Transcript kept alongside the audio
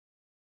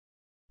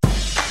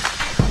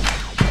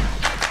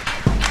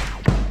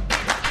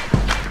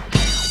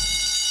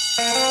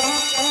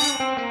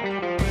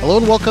Hello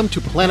and welcome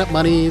to Planet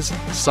Money's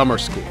Summer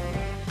School,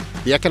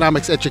 the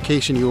economics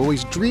education you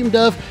always dreamed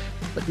of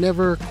but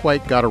never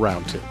quite got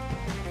around to.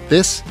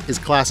 This is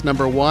class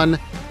number 1,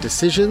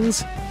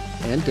 Decisions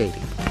and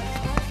Dating.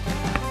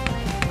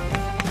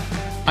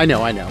 I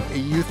know.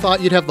 You thought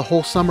you'd have the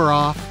whole summer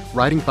off,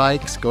 riding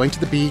bikes, going to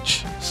the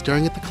beach,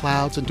 staring at the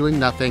clouds and doing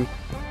nothing.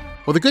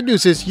 Well, the good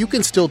news is you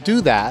can still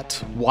do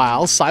that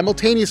while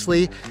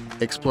simultaneously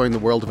exploring the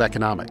world of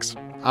economics.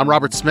 I'm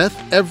Robert Smith.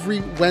 Every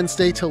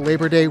Wednesday till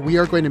Labor Day, we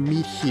are going to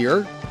meet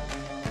here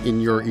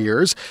in your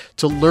ears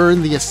to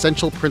learn the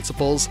essential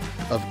principles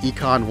of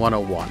Econ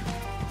 101.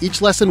 Each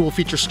lesson will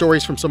feature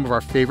stories from some of our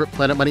favorite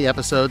Planet Money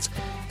episodes.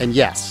 And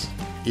yes,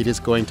 it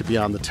is going to be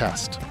on the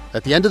test.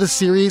 At the end of the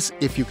series,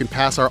 if you can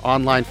pass our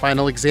online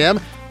final exam,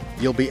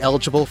 you'll be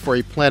eligible for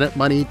a Planet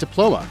Money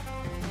diploma.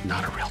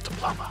 Not a real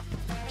diploma.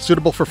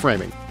 Suitable for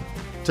framing.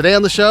 Today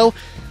on the show,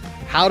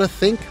 how to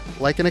think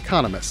like an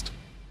economist.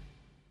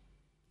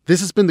 This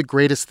has been the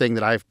greatest thing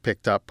that I've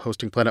picked up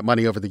hosting Planet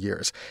Money over the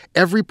years.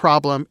 Every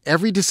problem,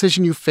 every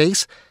decision you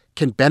face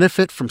can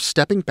benefit from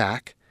stepping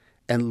back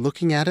and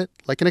looking at it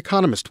like an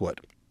economist would.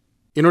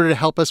 In order to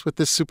help us with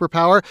this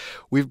superpower,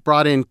 we've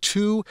brought in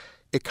 2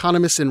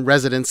 economists in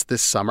residence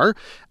this summer.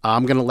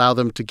 I'm going to allow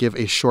them to give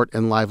a short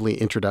and lively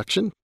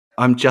introduction.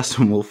 I'm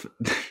Justin Wolf.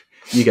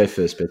 You go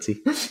first,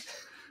 Betsy.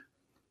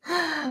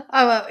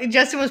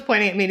 Justin was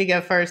pointing at me to go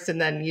first, and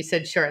then you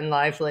said short and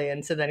lively,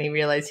 and so then he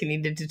realized he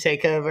needed to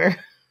take over.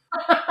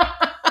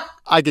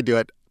 I could do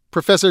it.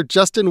 Professor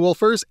Justin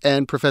Wolfers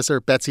and Professor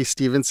Betsy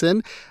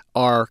Stevenson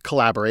are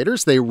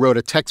collaborators. They wrote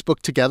a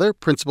textbook together,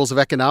 Principles of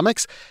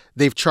Economics.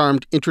 They've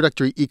charmed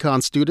introductory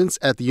econ students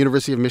at the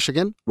University of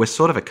Michigan. We're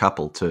sort of a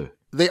couple, too.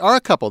 They are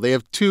a couple. They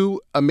have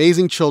 2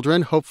 amazing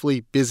children,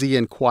 hopefully busy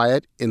and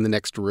quiet in the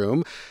next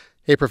room.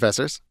 Hey,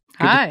 professors.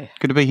 Hi.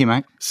 Good to be here,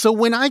 mate. So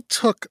when I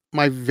took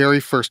my very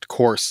first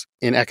course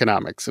in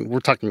economics, and we're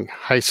talking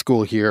high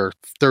school here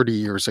 30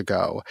 years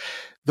ago,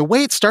 the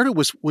way it started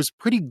was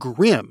pretty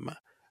grim.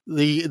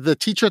 The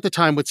teacher at the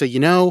time would say,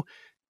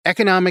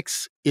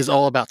 economics is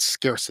all about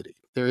scarcity.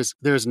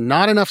 There's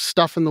not enough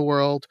stuff in the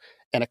world,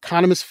 and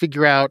economists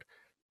figure out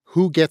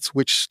who gets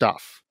which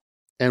stuff.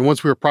 And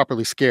once we were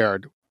properly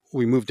scared,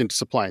 we moved into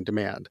supply and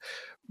demand.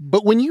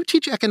 But when you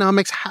teach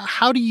economics,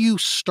 how do you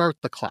start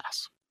the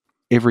class?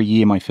 Every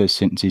year, my first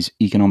sentence is,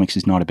 economics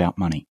is not about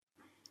money.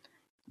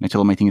 And I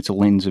tell them I think it's a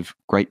lens of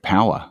great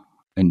power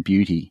and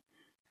beauty,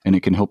 and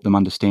it can help them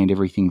understand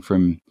everything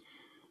from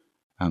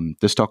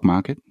the stock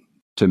market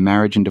to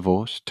marriage and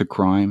divorce, to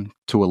crime,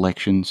 to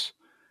elections,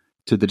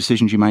 to the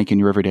decisions you make in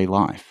your everyday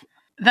life.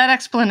 That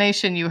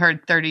explanation you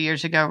heard 30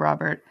 years ago,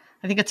 Robert,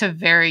 I think it's a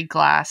very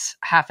glass,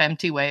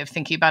 half-empty way of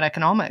thinking about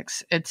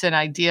economics. It's an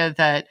idea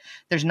that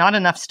there's not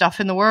enough stuff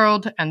in the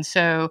world, and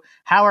so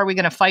how are we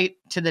going to fight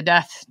to the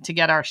death to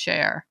get our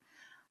share?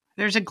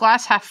 There's a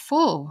glass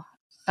half-full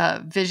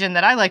vision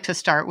that I like to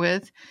start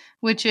with,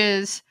 which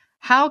is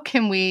how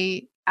can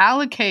we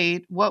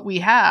allocate what we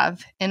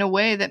have in a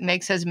way that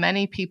makes as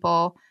many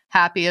people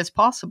happy as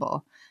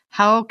possible?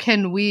 How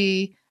can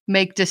we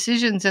make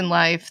decisions in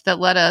life that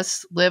let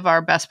us live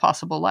our best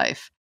possible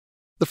life?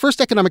 The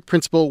first economic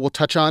principle we'll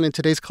touch on in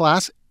today's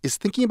class is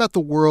thinking about the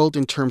world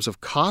in terms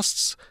of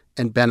costs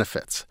and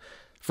benefits.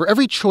 For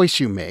every choice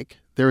you make,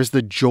 there is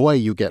the joy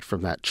you get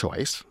from that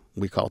choice.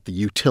 We call it the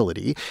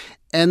utility.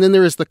 And then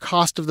there is the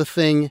cost of the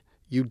thing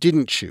you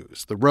didn't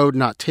choose, the road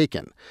not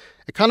taken.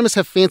 Economists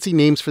have fancy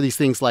names for these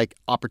things like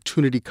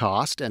opportunity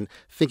cost and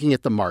thinking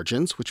at the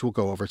margins, which we'll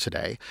go over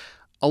today,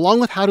 along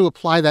with how to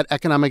apply that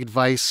economic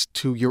advice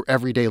to your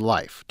everyday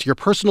life, to your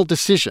personal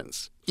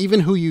decisions,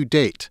 even who you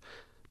date.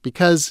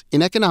 Because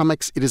in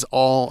economics, it is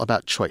all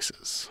about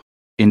choices.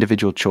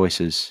 Individual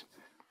choices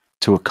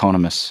to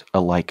economists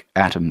are like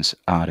atoms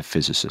are to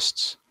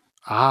physicists.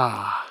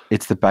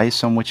 It's the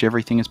base on which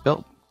everything is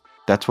built.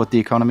 That's what the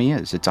economy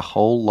is. It's a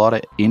whole lot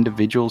of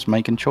individuals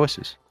making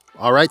choices.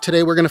 All right,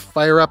 today we're going to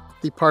fire up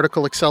the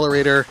particle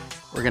accelerator.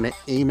 We're going to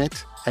aim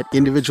it at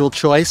individual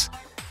choice,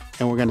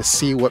 and we're going to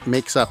see what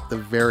makes up the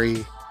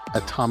very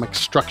atomic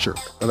structure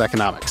of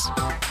economics.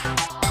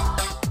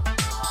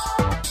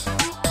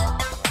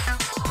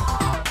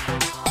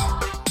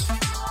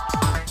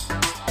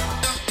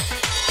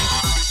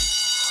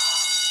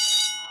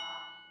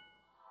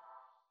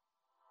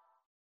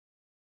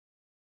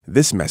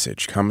 This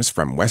message comes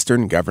from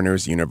Western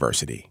Governors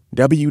University.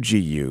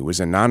 WGU is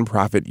a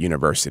nonprofit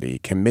university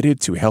committed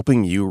to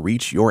helping you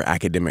reach your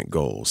academic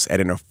goals at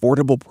an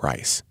affordable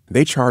price.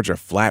 They charge a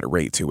flat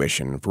rate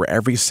tuition for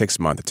every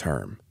 6-month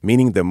term,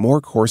 meaning the more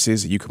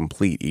courses you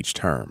complete each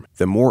term,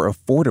 the more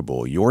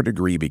affordable your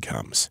degree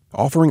becomes.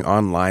 Offering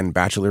online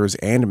bachelor's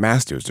and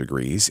master's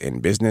degrees in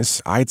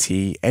business,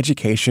 IT,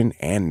 education,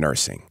 and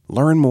nursing.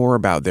 Learn more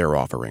about their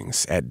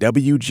offerings at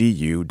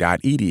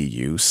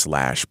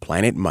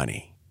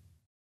wgu.edu/planetmoney.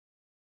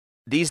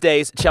 These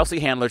days, Chelsea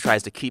Handler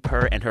tries to keep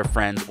her and her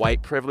friends'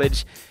 white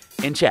privilege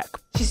in check.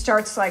 She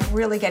starts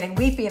really getting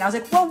weepy, and I was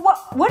like, well,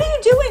 what are you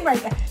doing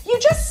right now? You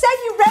just said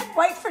you read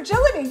White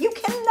Fragility. You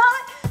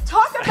cannot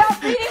talk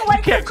about reading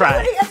White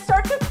Fragility and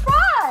start to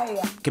cry. Hi.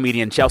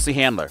 Comedian Chelsea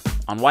Handler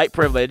on white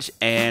privilege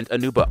and a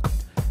new book.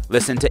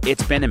 Listen to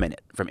It's Been a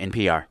Minute from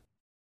NPR.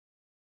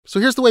 So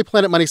here's the way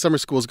Planet Money Summer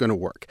School is going to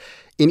work.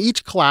 In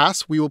each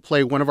class, we will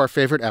play one of our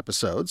favorite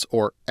episodes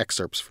or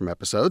excerpts from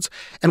episodes,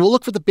 and we'll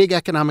look for the big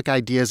economic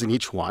ideas in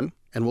each one,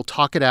 and we'll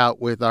talk it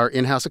out with our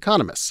in-house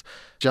economists,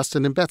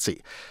 Justin and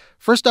Betsy.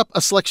 First up,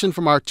 a selection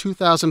from our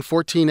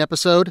 2014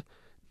 episode,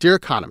 Dear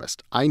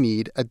Economist, I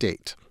Need a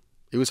Date.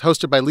 It was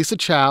hosted by Lisa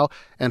Chow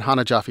and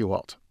Hannah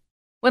Jaffe-Walt.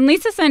 When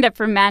Lisa signed up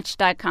for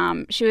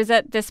Match.com, she was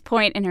at this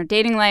point in her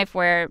dating life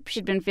where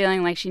she'd been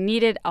feeling like she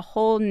needed a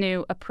whole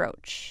new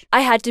approach. I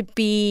had to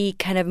be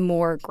kind of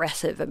more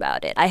aggressive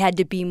about it. I had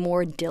to be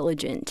more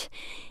diligent,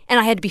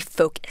 and I had to be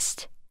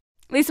focused.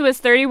 Lisa was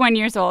 31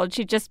 years old.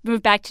 She'd just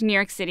moved back to New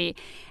York City,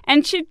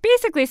 and she'd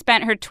basically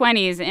spent her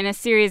 20s in a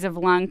series of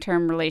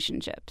long-term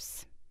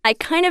relationships. I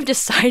kind of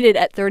decided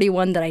at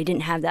 31 that I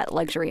didn't have that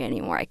luxury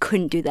anymore. I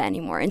couldn't do that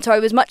anymore. And so I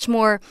was much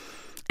more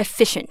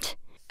efficient.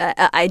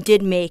 I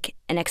did make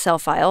an Excel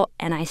file,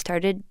 and I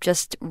started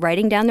just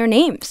writing down their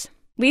names.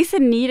 Lisa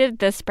needed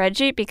the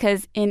spreadsheet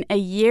because in a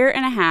year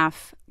and a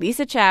half,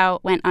 Lisa Chow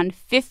went on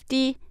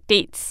 50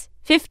 dates,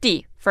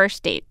 50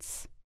 first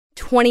dates.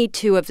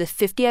 22 of the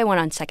 50 I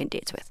went on second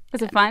dates with.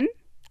 Was it fun?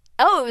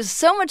 Oh, it was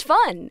so much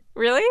fun.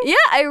 Really? Yeah,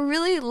 I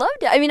really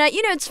loved it. I mean,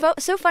 it's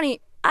so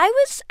funny. I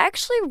was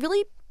actually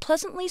really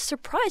pleasantly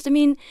surprised. I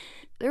mean,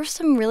 there were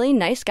some really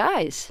nice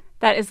guys.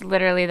 That is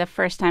literally the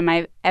first time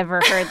I've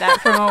ever heard that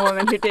from a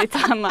woman who dates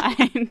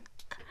online.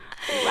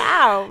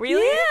 Wow,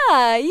 really?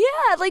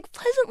 Yeah, like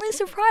pleasantly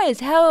surprised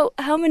how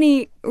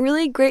many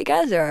really great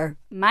guys there are.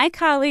 My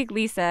colleague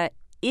Lisa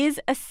is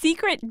a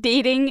secret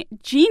dating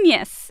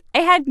genius. I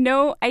had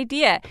no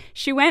idea.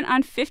 She went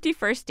on 50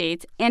 first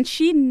dates, and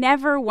she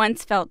never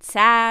once felt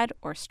sad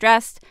or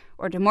stressed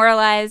or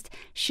demoralized.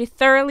 She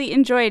thoroughly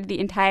enjoyed the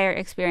entire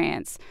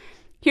experience.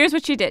 Here's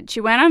what she did.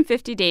 She went on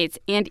 50 dates,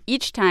 and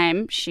each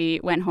time she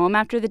went home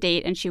after the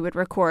date and she would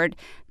record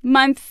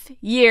month,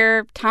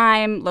 year,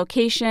 time,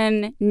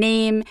 location,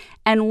 name,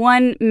 and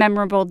one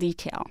memorable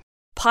detail.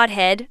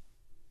 Pothead,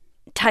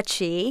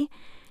 touchy,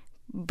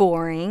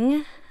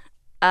 boring.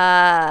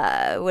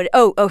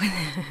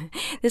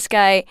 This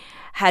guy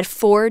had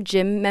 4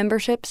 gym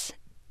memberships.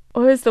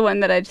 What was the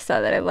one that I just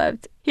saw that I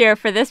loved? Here,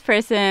 for this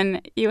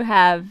person, you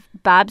have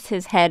bobs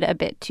his head a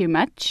bit too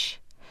much.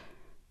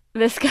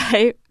 This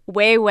guy,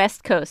 way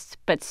West Coast,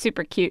 but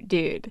super cute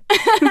dude.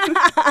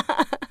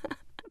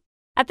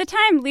 At the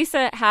time,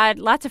 Lisa had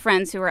lots of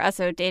friends who were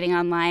also dating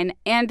online,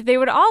 and they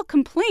would all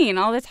complain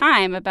all the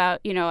time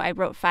about, I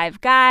wrote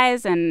 5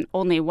 guys and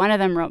only one of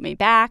them wrote me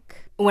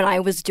back. When I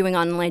was doing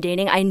online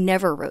dating, I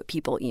never wrote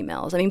people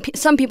emails. I mean,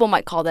 some people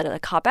might call that a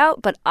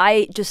cop-out, but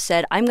I just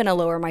said, I'm going to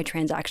lower my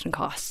transaction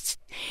costs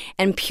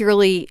and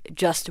purely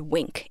just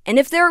wink. And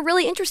if they're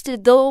really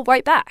interested, they'll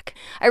write back.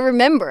 I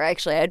remember,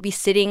 actually, I'd be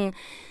sitting,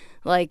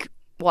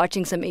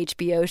 watching some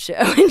HBO show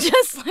and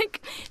just,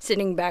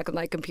 sitting back on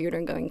my computer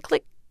and going,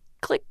 click,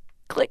 click,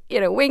 click,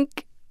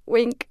 wink,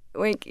 wink,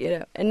 wink,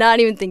 and not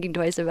even thinking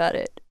twice about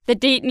it. The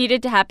date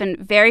needed to happen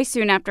very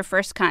soon after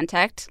first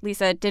contact.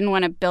 Lisa didn't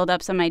want to build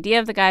up some idea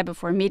of the guy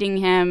before meeting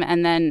him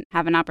and then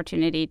have an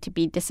opportunity to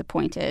be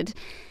disappointed.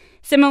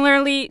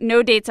 Similarly,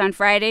 no dates on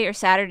Friday or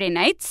Saturday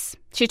nights.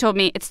 She told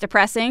me it's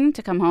depressing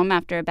to come home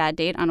after a bad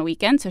date on a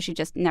weekend, so she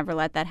just never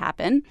let that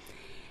happen.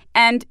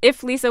 And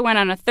if Lisa went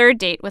on a third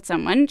date with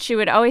someone, she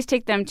would always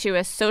take them to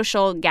a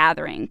social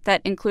gathering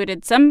that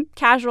included some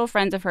casual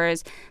friends of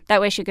hers.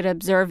 That way she could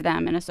observe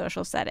them in a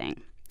social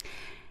setting.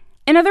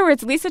 In other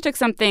words, Lisa took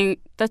something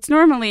that's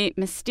normally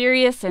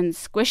mysterious and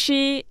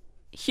squishy,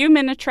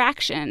 human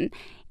attraction,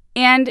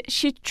 and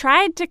she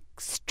tried to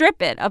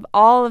strip it of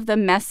all of the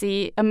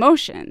messy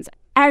emotions.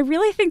 I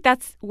really think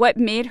that's what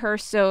made her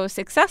so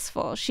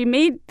successful. She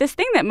made this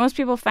thing that most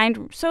people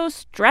find so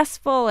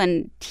stressful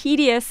and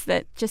tedious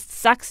that just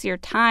sucks your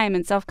time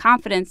and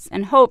self-confidence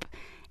and hope,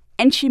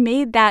 and she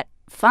made that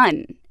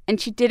fun.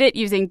 And she did it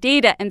using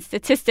data and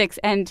statistics,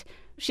 and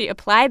she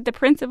applied the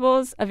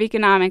principles of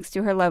economics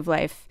to her love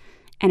life.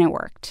 And it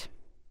worked.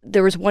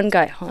 There was one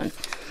guy,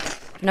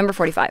 number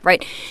 45,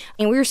 right?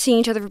 And we were seeing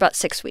each other for about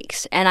 6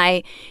 weeks. And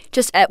I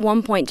just at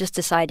one point just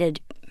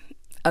decided,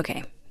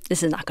 okay,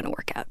 this is not going to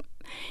work out.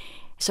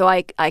 So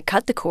I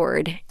cut the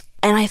cord.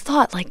 And I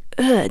thought,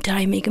 did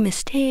I make a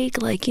mistake?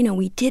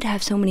 We did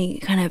have so many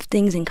kind of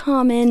things in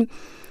common. And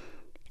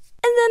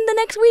then the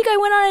next week I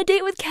went on a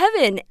date with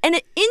Kevin.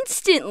 And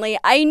instantly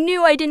I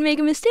knew I didn't make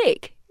a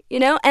mistake.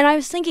 And I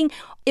was thinking,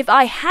 if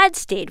I had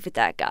stayed with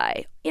that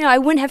guy, I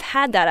wouldn't have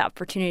had that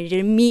opportunity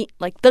to meet,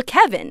 the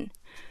Kevin.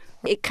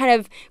 It kind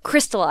of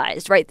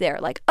crystallized right there,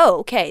 oh,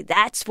 okay,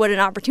 that's what an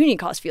opportunity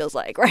cost feels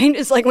like, right?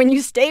 It's like when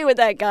you stay with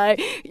that guy,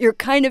 you're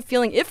kind of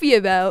feeling iffy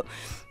about,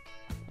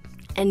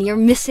 and you're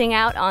missing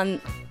out on,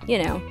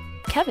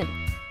 Kevin.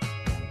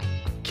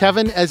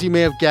 Kevin, as you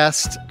may have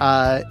guessed,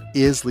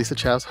 is Lisa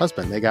Chow's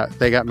husband. They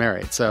got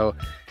married. So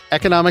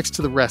economics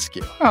to the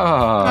rescue.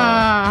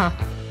 Ah.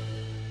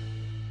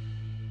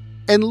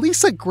 And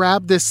Lisa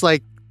grabbed this,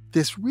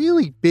 this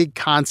really big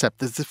concept.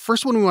 This is the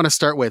first one we want to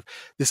start with,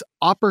 this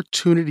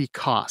opportunity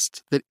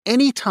cost, that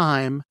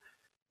anytime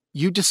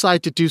you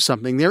decide to do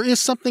something, there is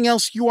something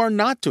else you are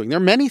not doing. There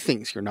are many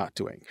things you're not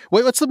doing.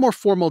 Wait, what's the more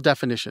formal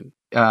definition?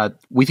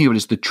 We think of it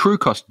as the true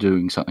cost of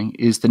doing something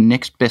is the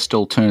next best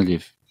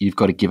alternative you've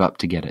got to give up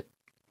to get it.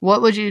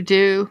 What would you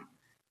do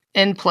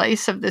in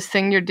place of this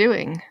thing you're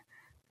doing?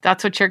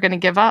 That's what you're going to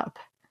give up.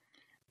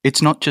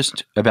 It's not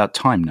just about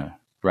time, no,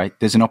 right?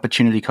 There's an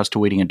opportunity cost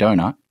to eating a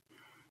donut.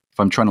 If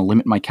I'm trying to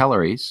limit my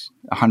calories,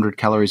 100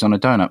 calories on a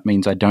donut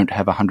means I don't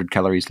have 100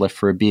 calories left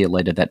for a beer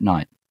later that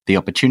night. The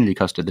opportunity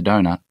cost of the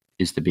donut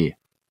is the beer.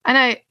 And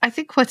I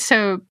think what's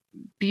so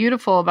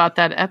beautiful about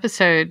that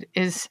episode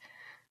is,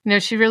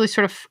 she really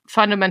sort of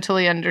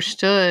fundamentally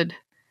understood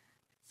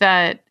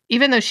that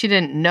even though she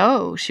didn't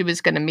know she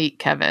was going to meet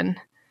Kevin,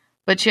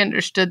 but she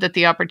understood that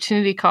the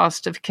opportunity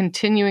cost of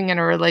continuing in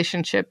a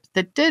relationship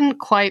that didn't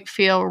quite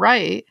feel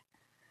right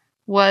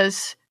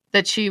was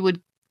that she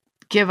would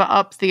give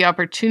up the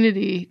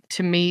opportunity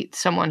to meet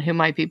someone who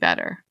might be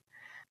better.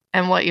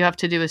 And what you have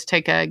to do is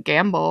take a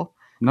gamble.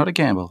 Not a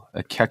gamble,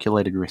 a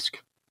calculated risk.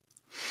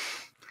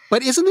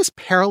 But isn't this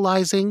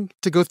paralyzing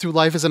to go through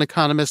life as an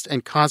economist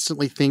and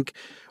constantly think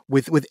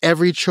with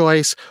every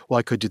choice, well,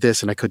 I could do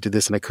this and I could do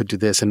this and I could do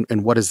this.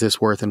 And what is this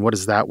worth? And what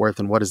is that worth?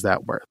 And what is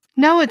that worth?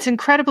 No, it's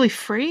incredibly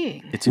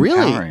freeing. It's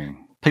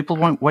empowering. People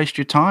won't waste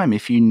your time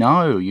if you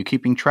know you're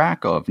keeping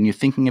track of and you're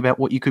thinking about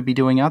what you could be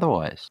doing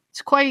otherwise.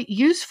 It's quite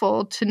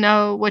useful to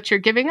know what you're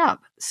giving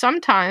up.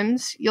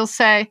 Sometimes you'll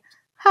say,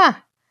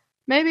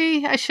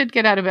 maybe I should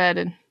get out of bed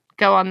and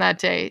go on that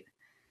date.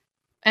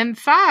 In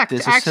fact,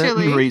 there's a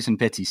certain reason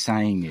Betsy's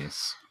saying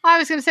this. I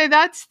was going to say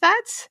that's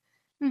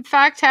in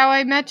fact how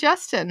I met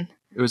Justin.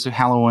 It was a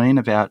Halloween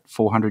about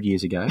 400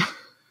 years ago,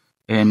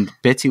 and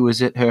Betsy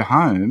was at her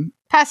home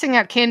passing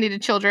out candy to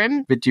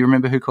children. But do you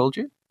remember who called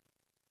you?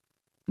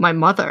 My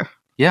mother.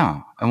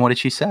 Yeah, and what did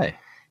she say?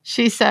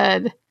 She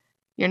said,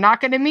 "You're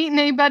not going to meet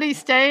anybody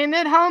staying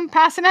at home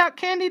passing out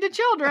candy to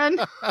children."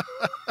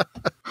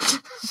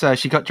 So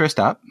she got dressed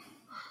up,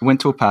 went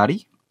to a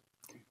party,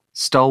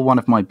 stole one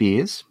of my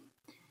beers,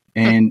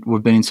 and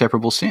we've been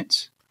inseparable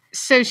since.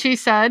 So she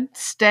said,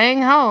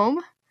 staying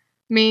home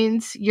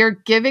means you're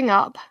giving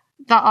up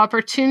the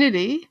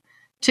opportunity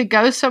to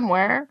go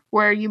somewhere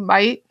where you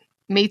might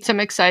meet some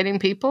exciting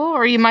people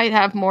or you might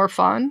have more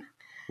fun.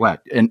 Wow,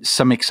 and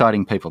some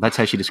exciting people. That's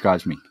how she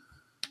describes me.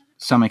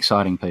 Some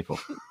exciting people.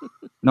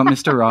 Not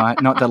Mr.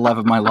 Right, not the love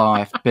of my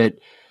life, but,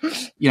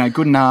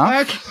 good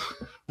enough.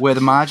 Okay. Where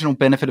the marginal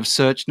benefit of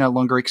search no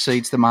longer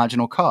exceeds the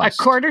marginal cost.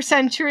 A quarter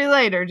century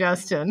later,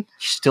 Justin.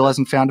 She still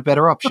hasn't found a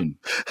better option.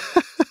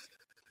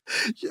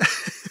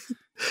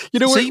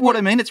 See what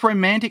I mean? It's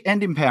romantic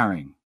and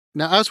empowering.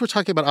 Now, as we're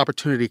talking about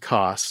opportunity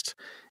cost,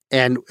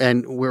 and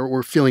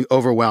we're feeling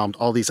overwhelmed,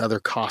 all these other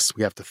costs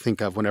we have to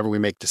think of whenever we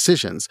make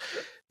decisions,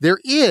 there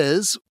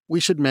is, we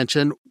should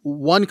mention,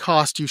 one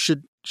cost you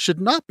should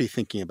not be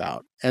thinking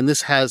about. And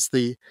this has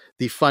the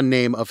fun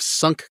name of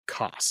sunk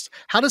costs.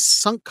 How does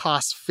sunk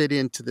costs fit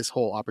into this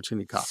whole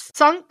opportunity cost?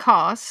 Sunk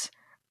costs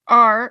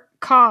are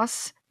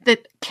costs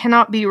that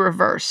cannot be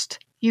reversed.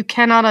 You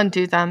cannot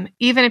undo them.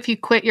 Even if you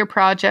quit your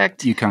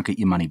project, you can't get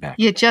your money back.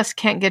 You just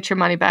can't get your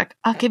money back.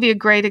 I'll give you a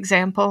great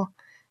example.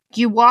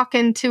 You walk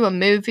into a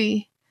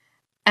movie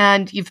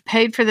and you've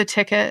paid for the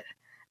ticket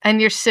and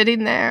you're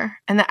sitting there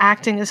and the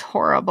acting is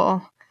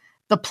horrible.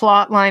 The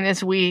plot line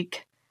is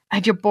weak.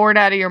 And you're bored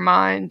out of your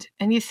mind,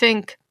 and you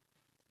think,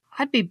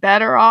 I'd be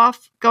better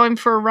off going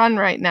for a run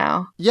right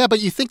now. Yeah, but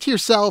you think to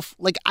yourself,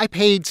 I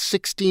paid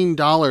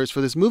 $16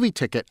 for this movie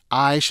ticket.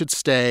 I should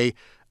stay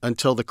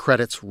until the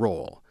credits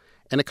roll.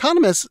 An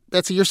economist,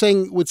 Betsy, you're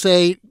saying, would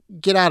say,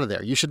 get out of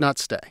there. You should not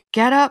stay.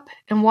 Get up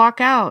and walk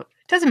out.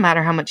 It doesn't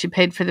matter how much you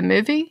paid for the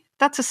movie.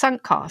 That's a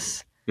sunk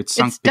cost. It's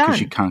sunk because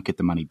you can't get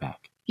the money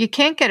back. You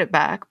can't get it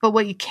back, but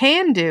what you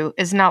can do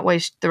is not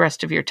waste the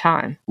rest of your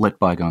time. Let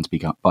bygones be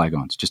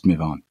bygones. Just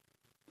move on.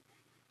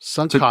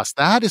 Sunk cost,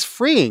 that is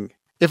freeing.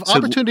 If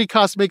opportunity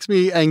cost makes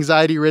me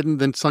anxiety-ridden,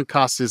 then sunk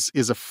cost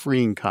is a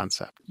freeing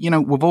concept.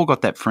 We've all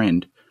got that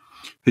friend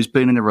who's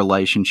been in a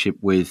relationship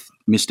with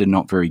Mr.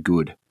 Not Very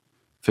Good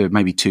for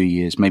maybe 2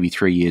 years, maybe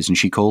 3 years, and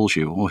she calls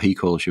you or he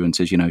calls you and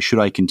says, should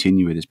I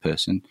continue with this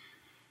person?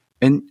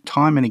 And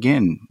time and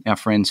again, our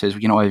friend says,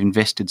 I've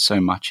invested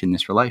so much in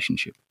this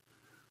relationship.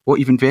 What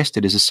you've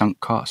invested is a sunk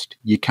cost.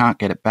 You can't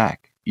get it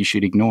back. You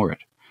should ignore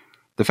it.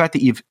 The fact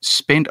that you've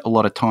spent a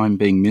lot of time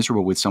being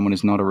miserable with someone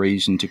is not a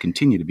reason to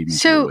continue to be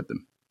miserable with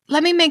them.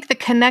 Let me make the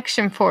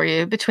connection for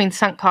you between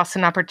sunk costs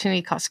and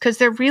opportunity costs, because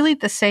they're really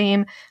the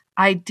same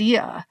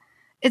idea.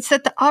 It's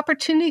that the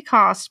opportunity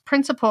cost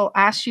principle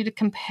asks you to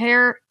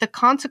compare the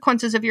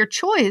consequences of your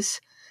choice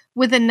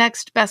with the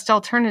next best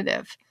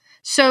alternative.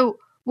 So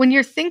when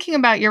you're thinking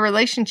about your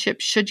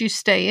relationship, should you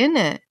stay in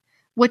it?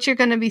 What you're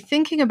going to be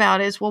thinking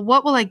about is, well,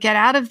 what will I get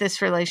out of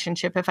this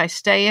relationship if I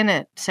stay in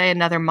it, say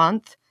another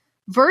month?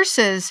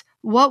 Versus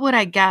what would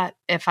I get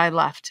if I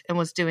left and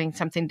was doing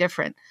something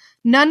different?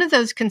 None of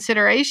those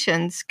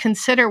considerations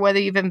consider whether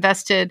you've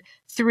invested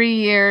 3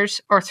 years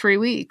or 3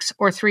 weeks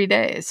or 3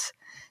 days.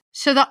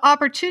 So the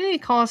opportunity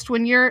cost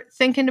when you're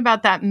thinking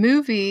about that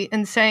movie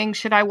and saying,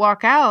 should I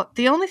walk out?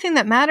 The only thing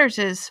that matters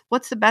is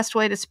what's the best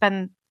way to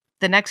spend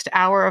the next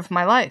hour of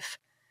my life?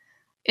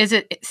 Is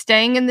it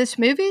staying in this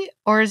movie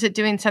or is it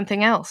doing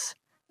something else?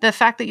 The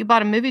fact that you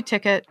bought a movie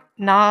ticket,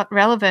 not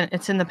relevant.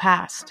 It's in the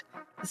past.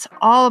 It's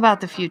all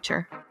about the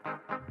future.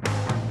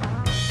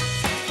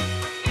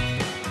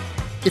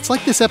 It's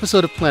like this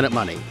episode of Planet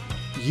Money.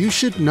 You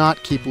should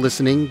not keep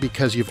listening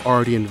because you've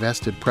already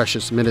invested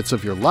precious minutes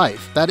of your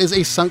life. That is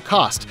a sunk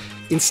cost.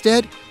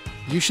 Instead,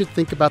 you should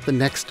think about the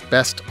next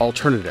best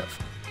alternative.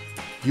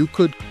 You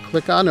could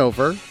click on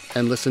over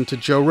and listen to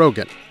Joe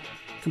Rogan.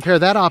 Compare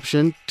that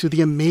option to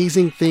the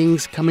amazing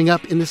things coming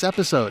up in this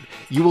episode.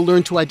 You will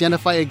learn to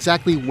identify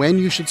exactly when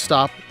you should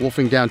stop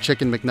wolfing down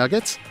Chicken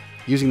McNuggets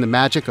using the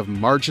magic of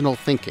marginal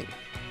thinking.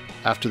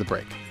 After the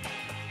break.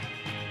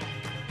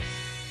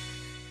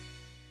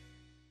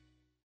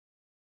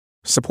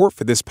 Support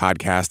for this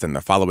podcast and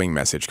the following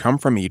message come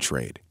from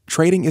E-Trade.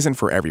 Trading isn't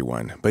for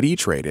everyone, but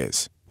E-Trade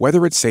is.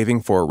 Whether it's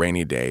saving for a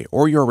rainy day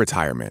or your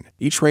retirement,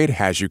 E-Trade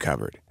has you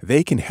covered.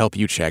 They can help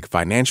you check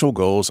financial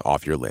goals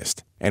off your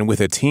list. And with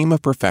a team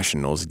of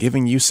professionals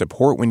giving you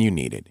support when you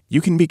need it,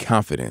 you can be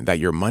confident that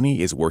your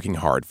money is working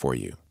hard for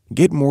you.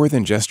 Get more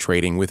than just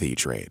trading with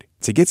E-Trade.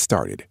 To get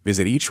started,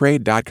 visit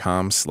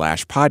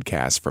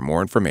eTrade.com/podcast for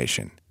more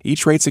information.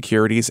 E-Trade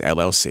Securities,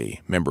 LLC,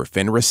 member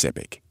FINRA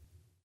SIPC.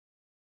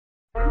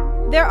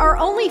 There are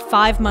only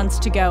 5 months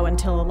to go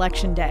until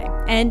Election Day,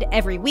 and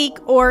every week,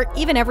 or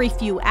even every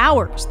few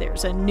hours,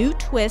 there's a new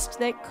twist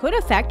that could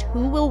affect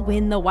who will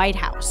win the White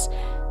House.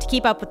 To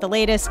keep up with the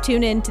latest,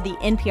 tune in to the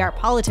NPR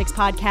Politics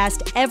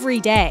podcast every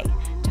day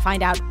to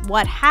find out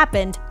what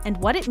happened and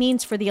what it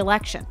means for the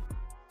election.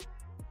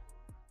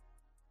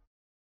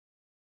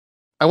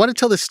 I want to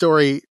tell this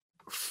story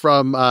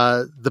from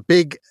the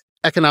big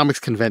economics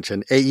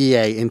convention,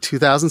 AEA, in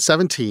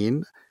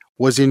 2017,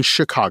 was in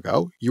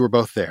Chicago. You were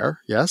both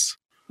there, yes?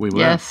 We were.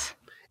 Yes.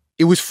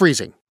 It was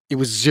freezing. It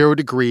was 0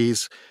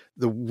 degrees.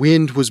 The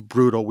wind was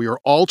brutal. We were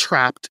all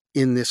trapped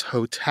in this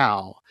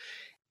hotel.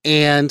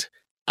 And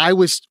I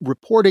was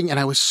reporting and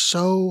I was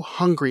so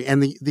hungry.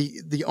 And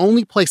the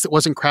only place that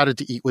wasn't crowded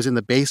to eat was in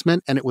the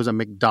basement, and it was a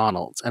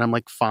McDonald's. And I'm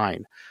like,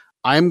 fine,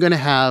 I'm going to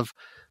have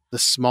the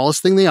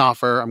smallest thing they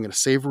offer. I'm going to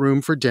save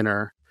room for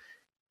dinner.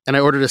 And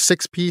I ordered a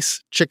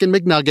 6-piece chicken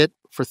McNugget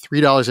for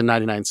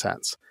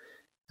 $3.99.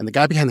 And the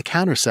guy behind the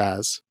counter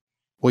says,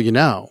 well, you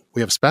know,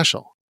 we have a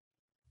special.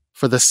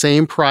 For the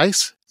same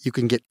price, you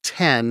can get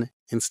 10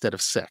 instead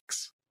of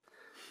 6.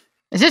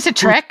 Is this a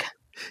trick?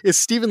 Is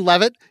Stephen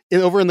Levitt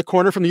over in the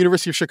corner from the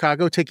University of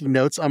Chicago taking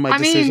notes on my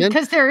decision? I mean,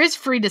 because there is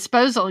free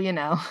disposal, you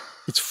know.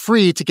 It's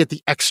free to get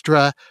the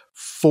extra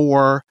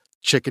 4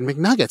 chicken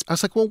McNuggets. I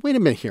was like, well, wait a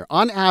minute here.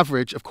 On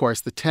average, of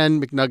course, the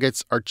 10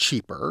 McNuggets are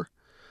cheaper,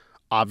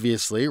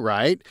 obviously,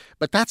 right?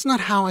 But that's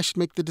not how I should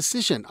make the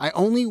decision. I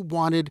only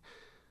wanted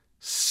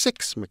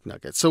 6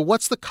 McNuggets. So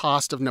what's the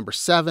cost of number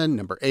 7,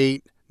 number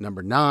 8,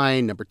 number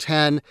 9, number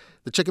 10,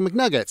 the chicken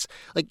McNuggets?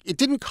 Like, it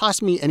didn't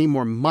cost me any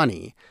more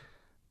money,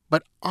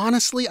 but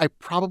honestly, I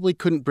probably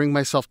couldn't bring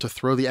myself to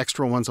throw the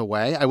extra ones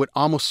away. I would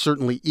almost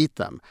certainly eat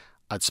them.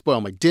 I'd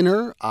spoil my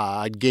dinner.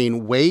 I'd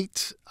gain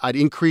weight. I'd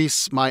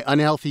increase my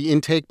unhealthy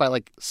intake by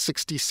like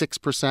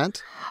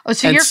 66%. Oh,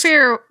 so your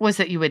fear was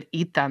that you would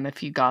eat them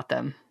if you got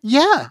them.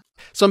 Yeah.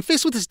 So I'm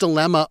faced with this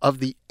dilemma of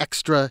the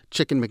extra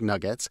chicken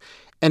McNuggets.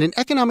 And in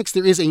economics,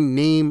 there is a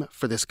name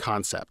for this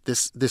concept,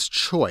 this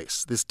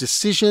choice, this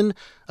decision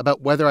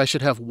about whether I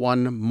should have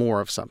one more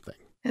of something.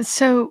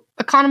 So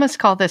economists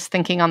call this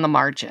thinking on the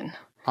margin.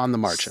 On the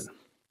margin.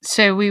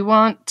 So we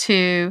want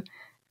to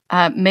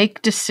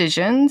make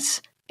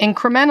decisions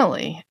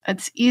incrementally.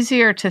 It's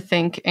easier to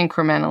think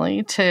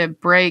incrementally, to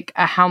break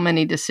a how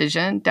many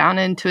decision down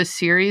into a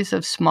series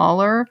of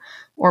smaller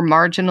or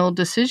marginal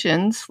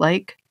decisions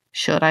like,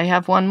 should I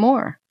have one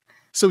more?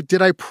 So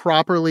did I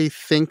properly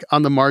think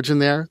on the margin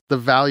there, the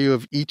value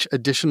of each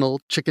additional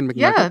chicken McNugget?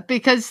 Yeah,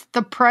 because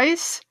the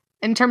price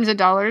in terms of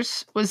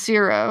dollars was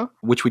 0.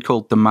 Which we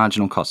call the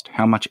marginal cost.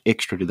 How much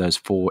extra do those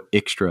 4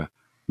 extra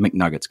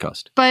McNuggets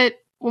cost? But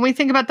when we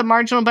think about the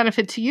marginal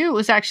benefit to you, it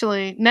was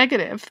actually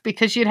negative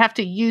because you'd have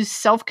to use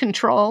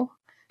self-control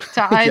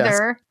to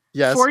either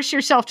force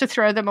yourself to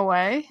throw them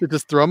away. You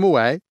just throw them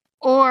away.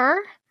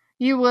 Or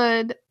you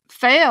would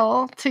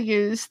fail to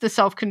use the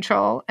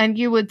self-control and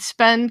you would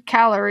spend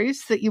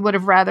calories that you would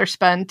have rather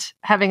spent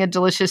having a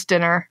delicious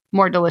dinner,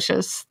 more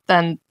delicious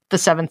than the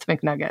 7th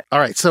McNugget. All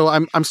right, so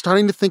I'm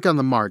starting to think on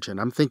the margin.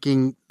 I'm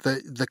thinking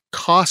the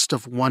cost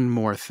of one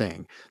more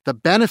thing, the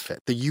benefit,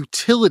 the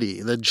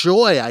utility, the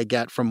joy I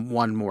get from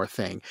one more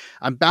thing.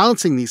 I'm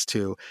balancing these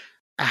two.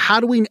 How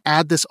do we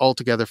add this all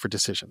together for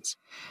decisions?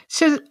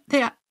 So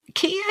the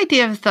key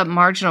idea of the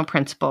marginal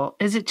principle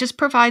is it just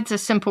provides a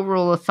simple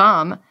rule of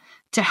thumb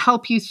to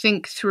help you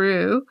think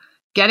through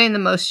getting the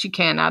most you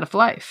can out of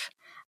life.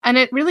 And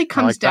it really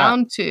comes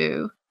down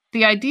to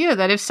the idea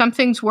that if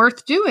something's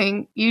worth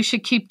doing, you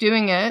should keep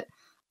doing it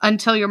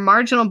until your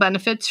marginal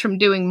benefits from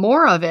doing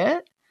more of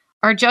it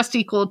are just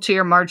equal to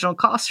your marginal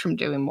costs from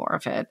doing more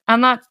of it.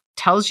 And that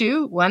tells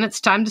you when it's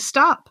time to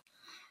stop.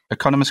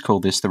 Economists call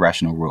this the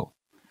rational rule.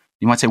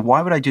 You might say,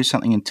 why would I do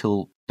something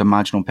until the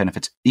marginal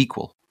benefits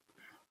equal?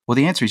 Well,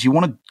 the answer is you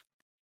want to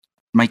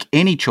make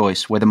any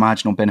choice where the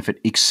marginal benefit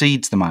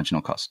exceeds the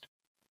marginal cost.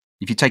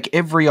 If you take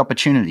every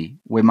opportunity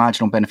where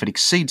marginal benefit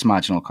exceeds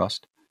marginal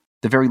cost,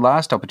 the very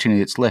last opportunity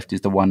that's left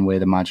is the one where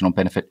the marginal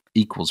benefit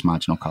equals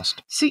marginal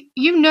cost. So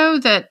you know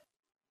that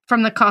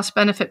from the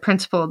cost-benefit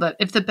principle that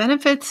if the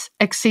benefits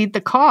exceed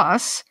the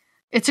costs,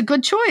 it's a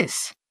good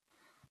choice.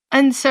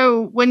 And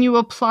so when you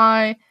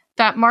apply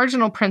that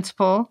marginal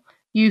principle,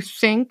 you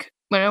think,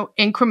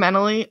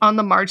 incrementally on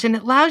the margin.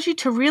 It allows you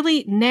to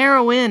really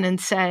narrow in and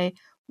say,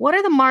 what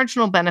are the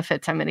marginal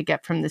benefits I'm going to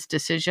get from this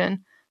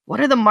decision? What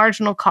are the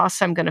marginal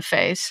costs I'm going to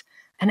face?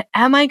 And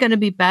am I going to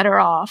be better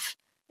off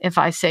if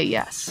I say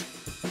yes?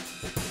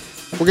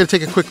 We're going to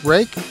take a quick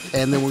break,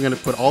 and then we're going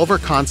to put all of our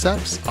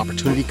concepts,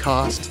 opportunity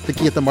cost,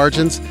 thinking at the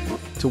margins,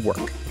 to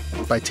work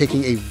by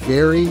taking a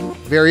very,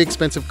 very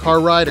expensive car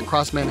ride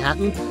across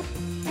Manhattan.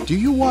 Do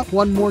you want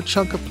one more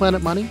chunk of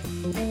Planet Money?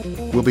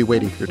 We'll be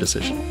waiting for your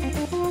decision.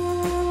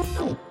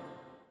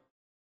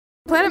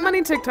 Planet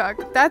Money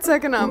TikTok, that's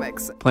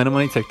economics. Planet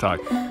Money TikTok.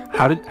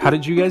 How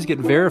did you guys get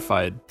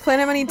verified?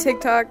 Planet Money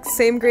TikTok,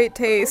 same great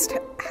taste,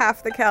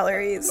 half the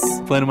calories.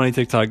 Planet Money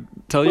TikTok,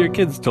 tell your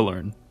kids to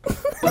learn.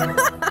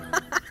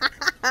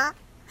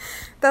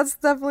 That's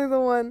definitely the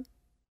one.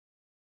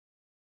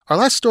 Our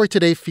last story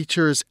today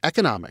features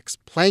economics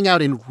playing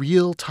out in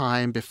real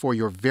time before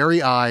your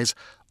very eyes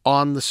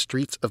on the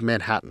streets of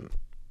Manhattan.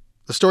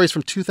 The story is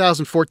from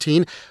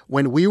 2014,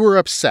 when we were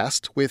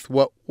obsessed with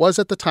what was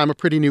at the time a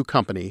pretty new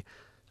company,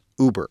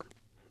 Uber.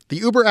 The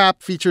Uber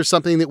app features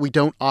something that we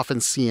don't often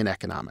see in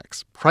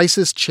economics: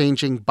 prices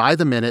changing by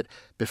the minute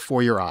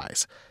before your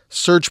eyes.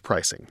 Surge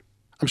pricing.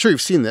 I'm sure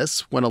you've seen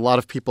this. When a lot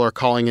of people are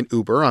calling an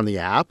Uber on the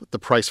app, the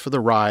price for the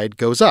ride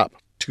goes up.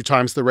 2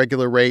 times the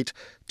regular rate,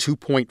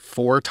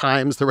 2.4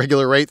 times the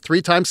regular rate,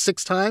 3 times,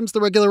 6 times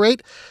the regular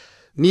rate.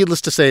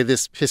 Needless to say,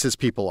 this pisses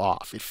people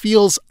off. It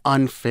feels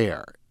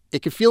unfair.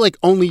 It can feel like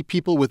only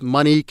people with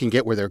money can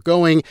get where they're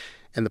going,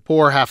 and the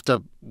poor have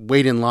to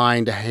wait in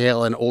line to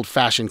hail an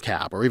old-fashioned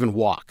cab or even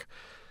walk.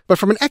 But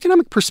from an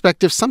economic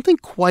perspective, something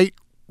quite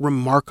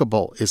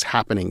remarkable is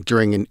happening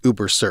during an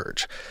Uber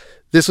surge.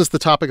 This was the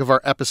topic of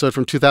our episode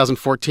from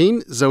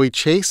 2014. Zoe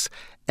Chase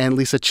and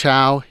Lisa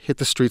Chow hit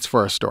the streets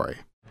for our story.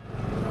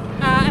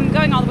 I'm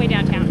going all the way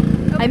downtown.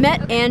 I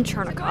met Ann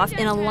Chernikoff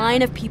in a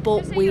line of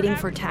people waiting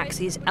for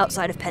taxis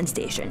outside of Penn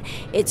Station.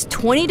 It's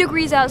 20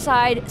 degrees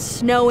outside,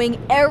 snowing,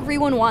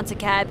 everyone wants a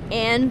cab,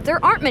 and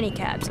there aren't many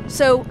cabs,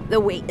 so the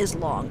wait is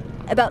long,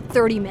 about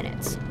 30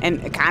 minutes.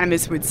 And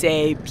economists would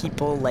say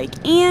people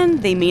like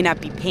Ann, they may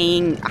not be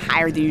paying a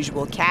higher than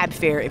usual cab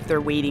fare if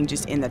they're waiting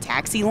just in the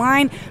taxi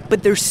line,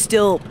 but they're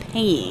still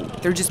paying.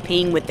 They're just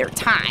paying with their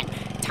time.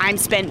 Time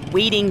spent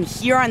waiting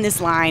here on this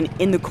line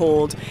in the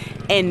cold,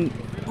 and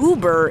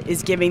Uber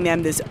is giving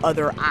them this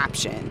other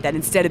option, that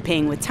instead of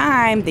paying with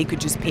time, they could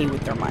just pay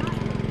with their money.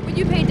 Would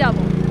you pay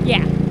double?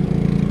 Yeah.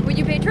 Would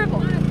you pay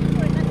triple?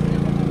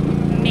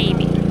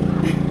 Maybe.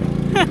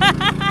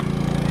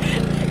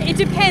 It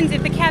depends.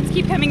 If the cabs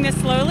keep coming this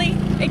slowly,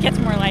 it gets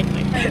more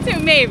likely. So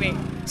maybe.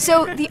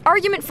 So the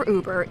argument for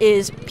Uber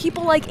is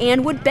people like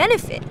Ann would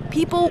benefit.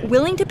 People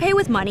willing to pay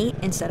with money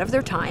instead of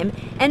their time.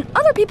 And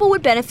other people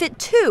would benefit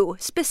too,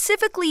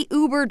 specifically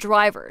Uber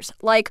drivers,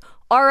 like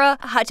Ara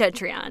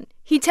Hachatrian.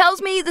 He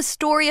tells me the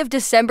story of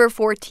December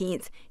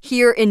 14th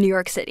here in New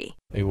York City.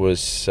 It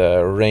was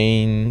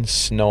rain,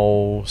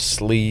 snow,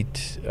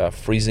 sleet,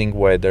 freezing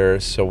weather,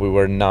 so we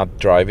were not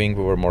driving,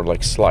 we were more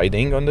like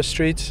sliding on the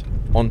streets.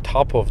 On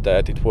top of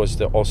that, it was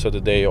also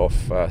the day of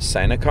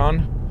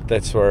SantaCon.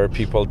 That's where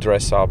people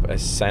dress up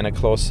as Santa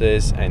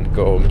Clauses and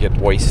go get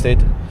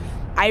wasted.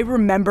 I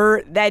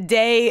remember that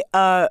day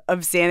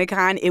of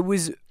SantaCon. It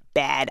was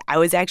bad. I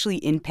was actually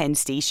in Penn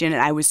Station,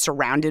 and I was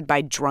surrounded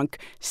by drunk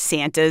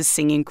Santas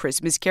singing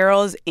Christmas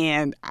carols,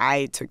 and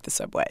I took the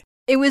subway.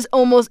 It was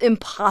almost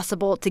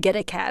impossible to get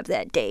a cab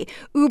that day.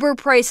 Uber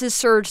prices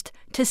surged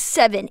to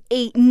 7,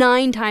 8,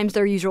 9 times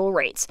their usual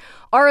rates.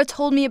 Ara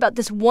told me about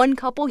this one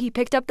couple he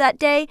picked up that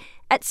day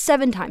at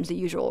 7 times the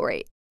usual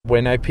rate.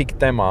 When I picked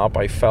them up,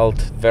 I felt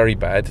very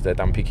bad that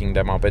I'm picking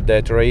them up at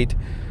that rate.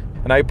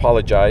 And I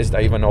apologized.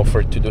 I even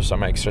offered to do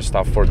some extra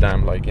stuff for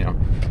them, like,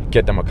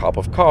 get them a cup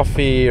of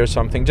coffee or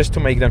something, just to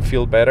make them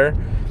feel better.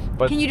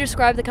 But can you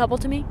describe the couple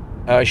to me?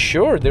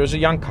 Sure. There was a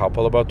young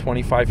couple, about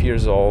 25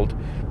 years old.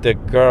 The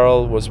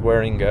girl was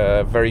wearing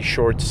a very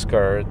short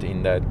skirt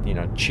in that,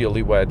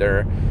 chilly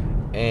weather.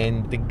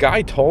 And the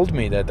guy told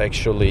me that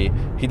actually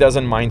he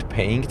doesn't mind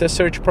paying the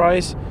surge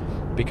price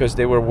because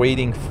they were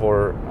waiting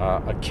for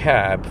a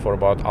cab for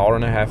about an hour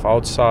and a half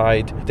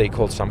outside. They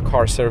called some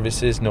car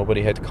services.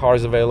 Nobody had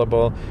cars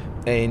available.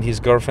 And his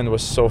girlfriend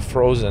was so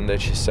frozen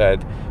that she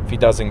said if he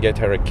doesn't get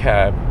her a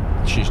cab,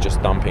 she's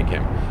just dumping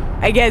him.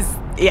 I guess,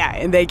 yeah,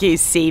 in that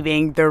case,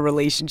 saving their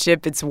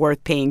relationship, it's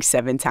worth paying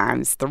 7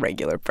 times the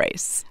regular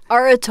price.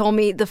 Ara told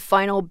me the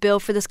final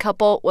bill for this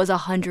couple was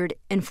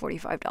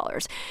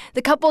 $145.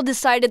 The couple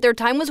decided their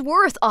time was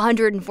worth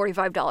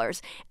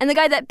 $145, and the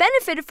guy that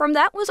benefited from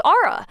that was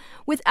Ara.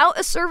 Without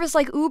a service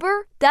like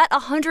Uber, that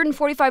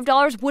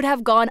 $145 would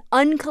have gone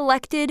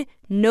uncollected.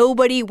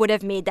 Nobody would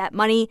have made that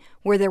money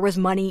where there was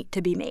money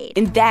to be made.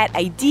 And that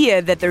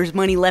idea that there's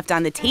money left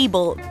on the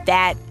table,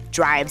 that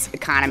drives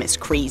economists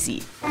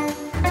crazy.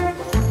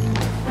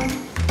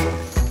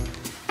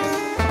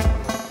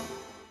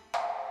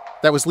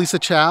 That was Lisa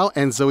Chow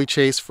and Zoe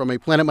Chase from a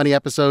Planet Money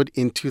episode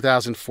in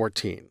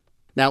 2014.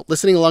 Now,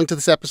 listening along to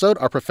this episode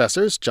are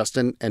professors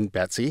Justin and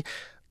Betsy.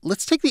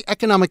 Let's take the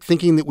economic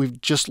thinking that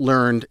we've just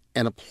learned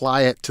and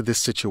apply it to this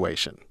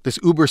situation, this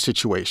Uber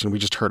situation we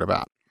just heard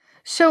about.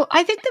 So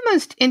I think the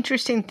most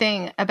interesting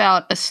thing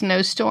about a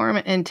snowstorm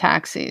in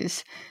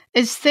taxis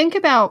is think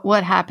about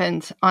what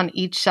happens on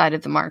each side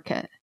of the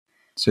market.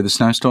 So the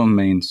snowstorm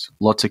means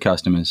lots of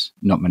customers,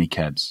 not many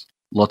cabs.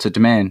 Lots of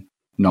demand,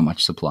 not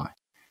much supply.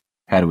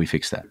 How do we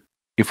fix that?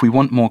 If we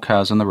want more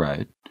cars on the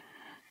road,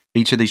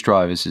 each of these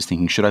drivers is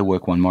thinking, should I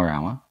work 1 more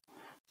hour?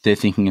 They're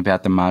thinking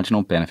about the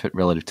marginal benefit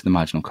relative to the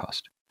marginal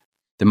cost.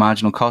 The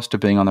marginal cost of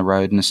being on the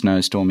road in a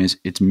snowstorm is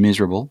it's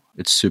miserable,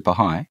 it's super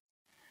high.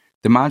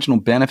 The marginal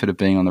benefit of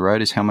being on the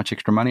road is how much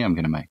extra money I'm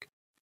going to make.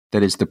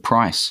 That is the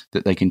price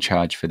that they can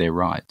charge for their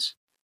rides.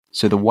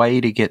 So the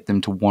way to get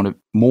them to want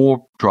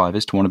more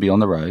drivers to want to be on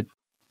the road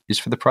is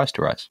for the price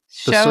to rise.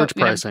 The surge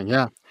pricing,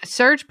 yeah.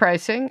 Surge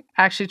pricing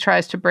actually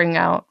tries to bring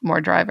out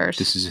more drivers.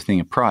 This is a thing.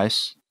 A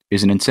price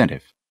is an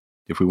incentive.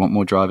 If we want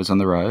more drivers on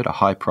the road, a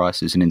high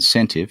price is an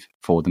incentive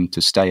for them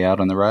to stay out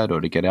on the road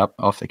or to get up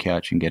off the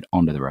couch and get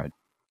onto the road.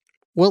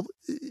 Well,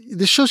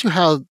 this shows you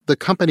how the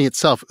company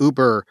itself,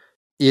 Uber,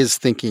 is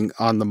thinking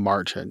on the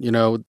margin. You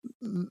know,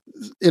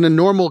 in a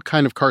normal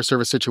kind of car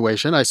service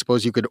situation, I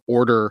suppose you could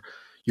order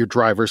your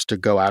drivers to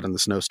go out in the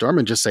snowstorm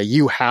and just say,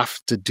 you have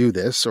to do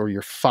this or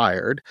you're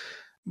fired.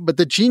 But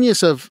the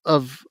genius of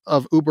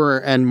Uber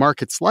and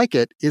markets like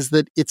it is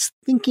that it's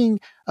thinking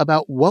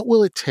about what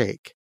will it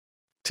take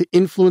to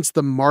influence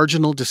the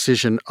marginal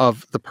decision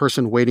of the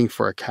person waiting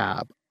for a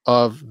cab,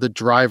 of the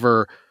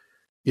driver,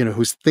 you know,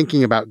 who's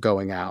thinking about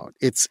going out.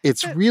 It's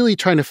really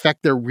trying to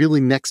affect their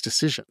really next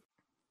decision.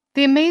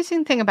 The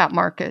amazing thing about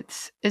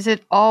markets is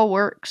it all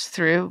works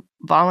through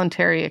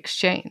voluntary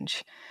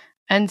exchange.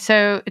 And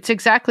so it's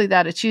exactly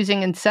that. It's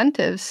using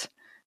incentives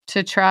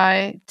to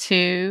try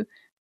to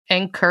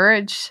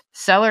encourage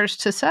sellers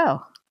to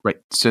sell. Right.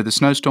 So the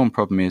snowstorm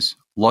problem is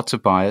lots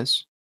of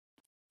buyers,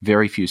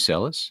 very few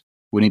sellers.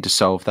 We need to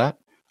solve that.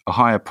 A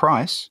higher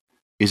price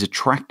is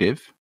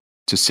attractive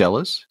to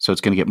sellers, so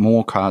it's going to get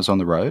more cars on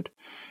the road.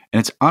 And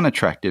it's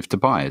unattractive to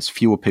buyers.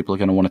 Fewer people are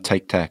going to want to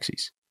take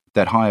taxis.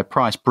 That higher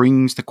price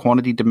brings the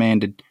quantity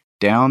demanded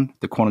down,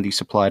 the quantity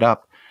supplied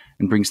up,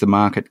 and brings the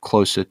market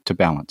closer to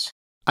balance.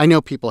 I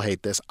know people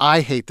hate this. I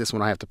hate this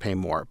when I have to pay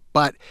more.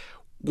 But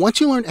once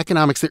you learn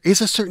economics, there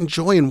is a certain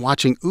joy in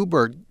watching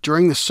Uber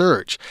during the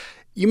surge.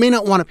 You may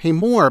not want to pay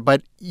more,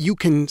 but you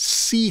can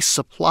see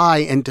supply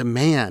and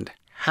demand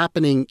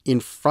happening in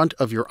front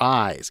of your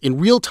eyes in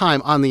real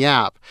time on the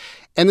app.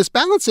 And this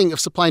balancing of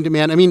supply and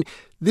demand, I mean,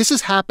 this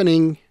is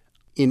happening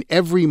in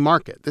every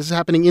market. This is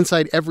happening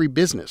inside every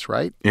business,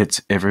 right?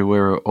 It's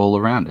everywhere all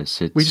around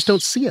us. We just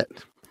don't see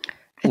it.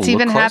 It's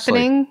even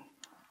happening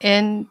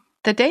in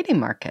the dating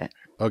market.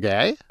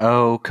 Okay.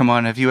 Oh, come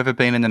on. Have you ever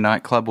been in the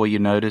nightclub where you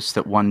notice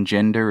that one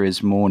gender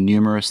is more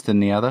numerous than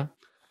the other?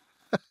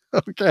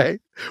 Okay.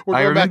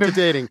 We're going back to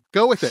dating.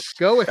 Go with it.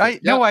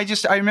 No, I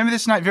remember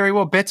this night very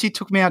well. Betsy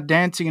took me out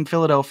dancing in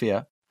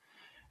Philadelphia.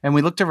 And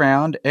we looked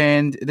around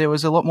and there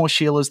was a lot more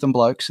Sheilas than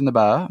blokes in the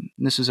bar.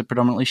 This is a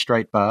predominantly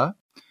straight bar.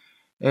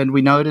 And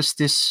we noticed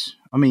this,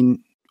 I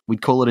mean,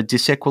 we'd call it a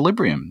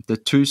disequilibrium. The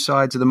two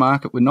sides of the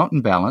market were not in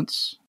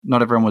balance.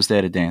 Not everyone was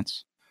there to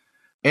dance.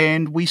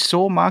 And we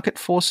saw market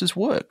forces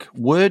work.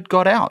 Word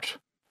got out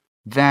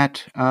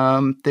that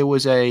there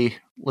was a,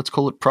 let's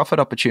call it profit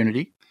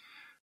opportunity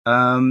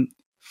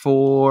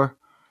for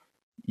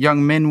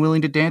young men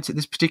willing to dance at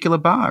this particular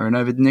bar. And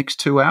over the next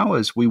 2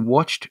 hours, we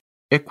watched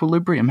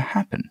equilibrium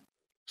happen.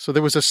 So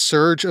there was a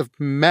surge of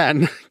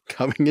men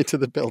coming into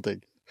the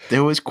building.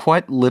 There was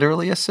quite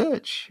literally a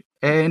surge.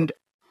 And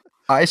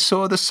I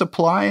saw the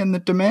supply and the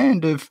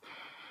demand of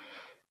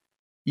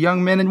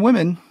young men and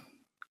women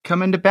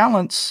come into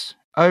balance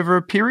over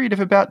a period of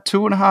about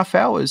 2.5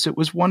 hours. It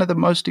was one of the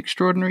most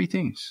extraordinary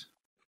things.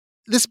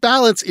 This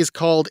balance is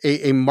called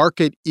a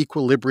market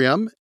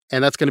equilibrium,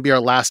 and that's going to be our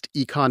last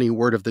econ-y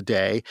word of the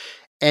day.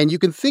 And you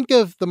can think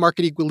of the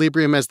market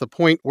equilibrium as the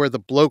point where the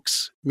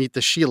blokes meet the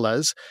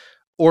Sheilas,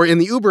 or in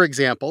the Uber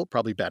example,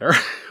 probably better,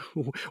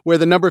 where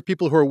the number of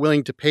people who are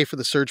willing to pay for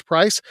the surge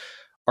price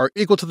are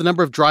equal to the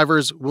number of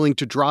drivers willing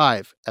to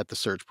drive at the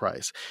surge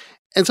price.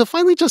 And so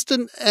finally,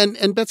 Justin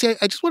and Betsy,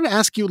 I just want to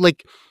ask you,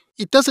 like,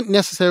 it doesn't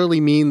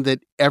necessarily mean that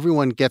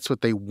everyone gets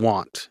what they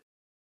want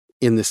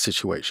in this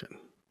situation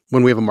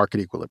when we have a market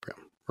equilibrium,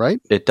 right?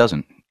 It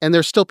doesn't. And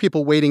there's still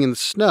people waiting in the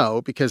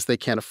snow because they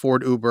can't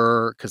afford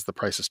Uber, because the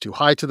price is too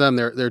high to them.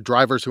 They're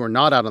drivers who are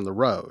not out on the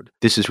road.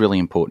 This is really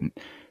important.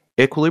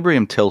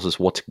 Equilibrium tells us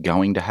what's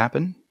going to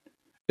happen.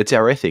 It's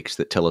our ethics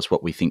that tell us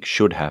what we think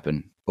should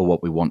happen or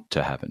what we want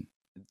to happen.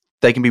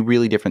 They can be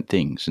really different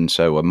things. And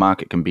so a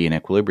market can be in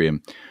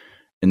equilibrium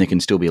and there can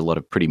still be a lot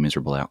of pretty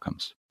miserable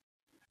outcomes.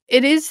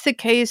 It is the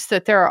case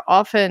that there are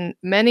often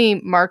many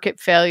market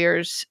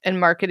failures and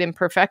market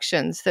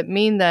imperfections that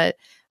mean that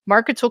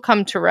markets will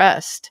come to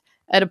rest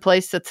at a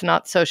place that's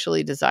not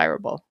socially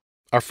desirable.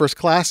 Our first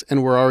class,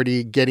 and we're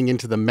already getting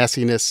into the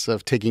messiness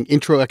of taking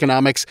intro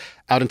economics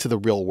out into the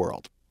real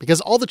world.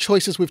 Because all the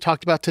choices we've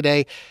talked about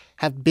today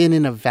have been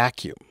in a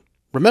vacuum.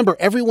 Remember,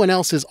 everyone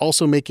else is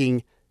also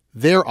making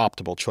their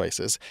optimal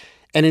choices.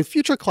 And in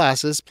future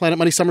classes, Planet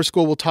Money Summer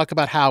School will talk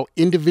about how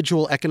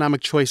individual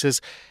economic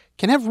choices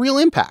can have real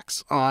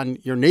impacts on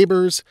your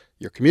neighbors,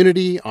 your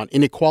community, on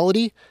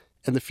inequality,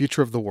 and the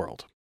future of the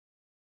world.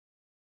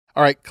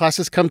 All right,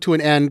 classes come to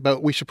an end,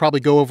 but we should probably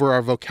go over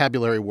our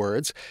vocabulary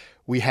words.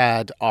 We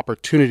had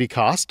opportunity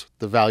cost,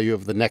 the value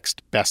of the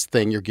next best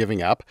thing you're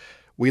giving up.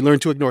 We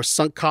learned to ignore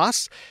sunk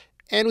costs,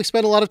 and we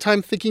spent a lot of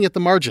time thinking at the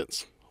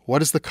margins.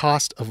 What is the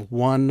cost of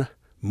one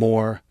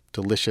more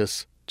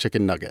delicious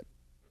chicken nugget?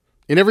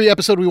 In every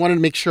episode, we wanted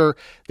to make sure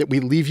that we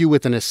leave you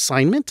with an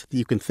assignment that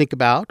you can think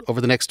about over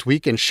the next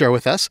week and share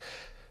with us.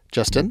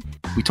 Justin?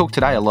 We talked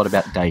today a lot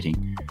about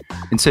dating.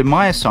 And so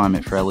my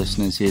assignment for our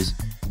listeners is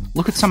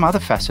look at some other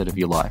facet of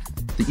your life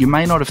that you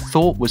may not have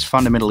thought was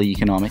fundamentally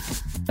economic,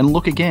 and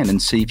look again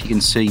and see if you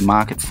can see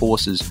market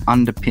forces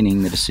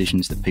underpinning the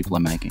decisions that people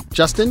are making.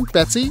 Justin,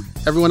 Betsy,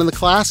 everyone in the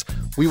class,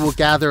 we will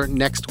gather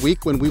next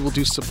week when we will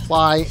do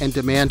supply and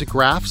demand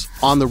graphs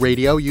on the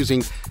radio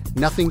using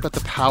nothing but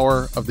the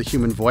power of the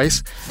human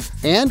voice.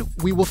 And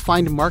we will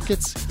find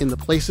markets in the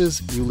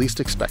places you least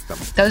expect them.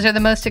 Those are the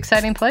most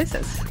exciting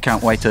places.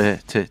 Can't wait to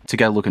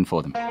go looking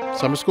for them.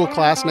 Summer school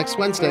class next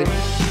Wednesday.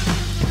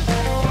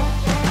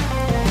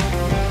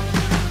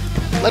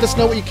 Let us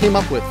know what you came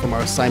up with from our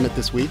assignment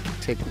this week.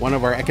 Take one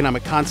of our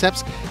economic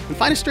concepts and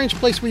find a strange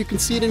place where you can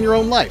see it in your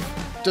own life.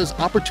 Does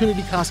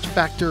opportunity cost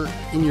factor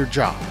in your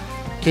job?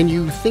 Can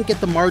you think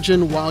at the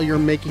margin while you're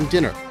making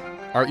dinner?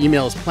 Our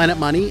email is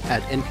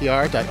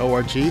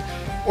planetmoney@npr.org,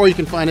 or you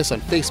can find us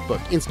on Facebook,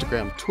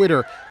 Instagram,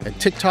 Twitter, and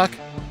TikTok,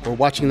 or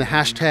watching the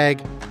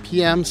hashtag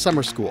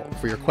 #PMSummerSchool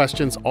for your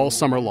questions all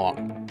summer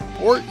long.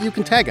 Or you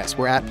can tag us.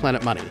 We're at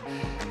Planet Money.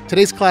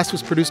 Today's class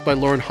was produced by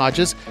Lauren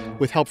Hodges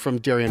with help from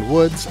Darian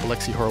Woods,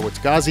 Alexi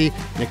Horowitz-Ghazi,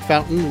 Nick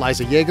Fountain,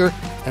 Liza Yeager,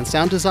 and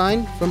sound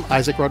design from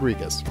Isaac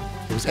Rodriguez.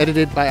 It was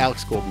edited by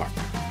Alex Goldmark.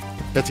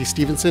 Betsy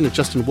Stevenson and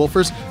Justin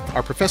Wolfers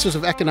are professors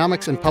of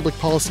economics and public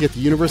policy at the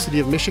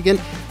University of Michigan,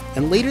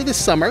 and later this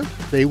summer,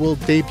 they will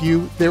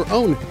debut their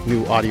own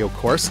new audio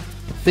course,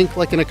 Think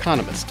Like an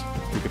Economist.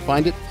 You can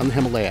find it on the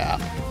Himalaya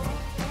app.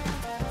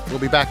 We'll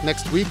be back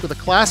next week with a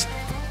class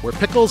where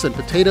pickles and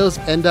potatoes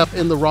end up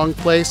in the wrong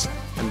place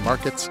and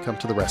markets come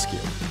to the rescue.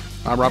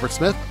 I'm Robert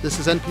Smith. This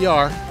is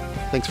NPR.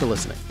 Thanks for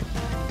listening.